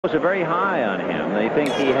Are very high on him. They think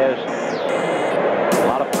he has a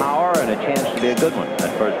lot of power and a chance to be a good one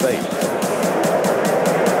at first base.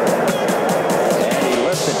 And he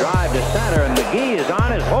lifts the drive to center, and McGee is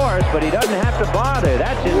on his horse, but he doesn't have to bother.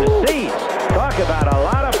 That's in the seats. Talk about a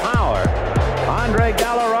lot of power. Andre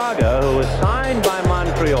Galarraga, who was signed by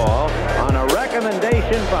Montreal on a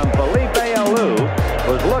recommendation from Felipe Alou,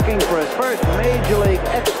 was looking for his first Major League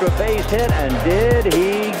extra base hit, and did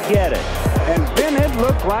he get it? And then it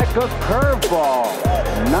looked like a curveball.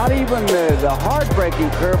 Not even the heartbreaking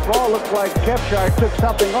curveball. Looked like Kepshire took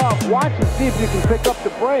something off. Watch and see if you can pick up the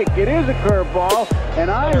break. It is a curveball, and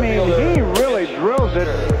I mean, he really drills it.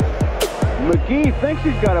 McGee thinks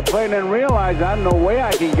he's got to play and then realize, I no way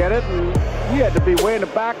I can get it, and he had to be way in the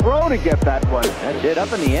back row to get that one. That's it,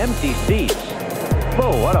 up in the empty seats.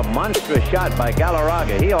 Whoa, what a monstrous shot by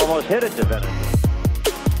Galarraga. He almost hit it to Venezolano.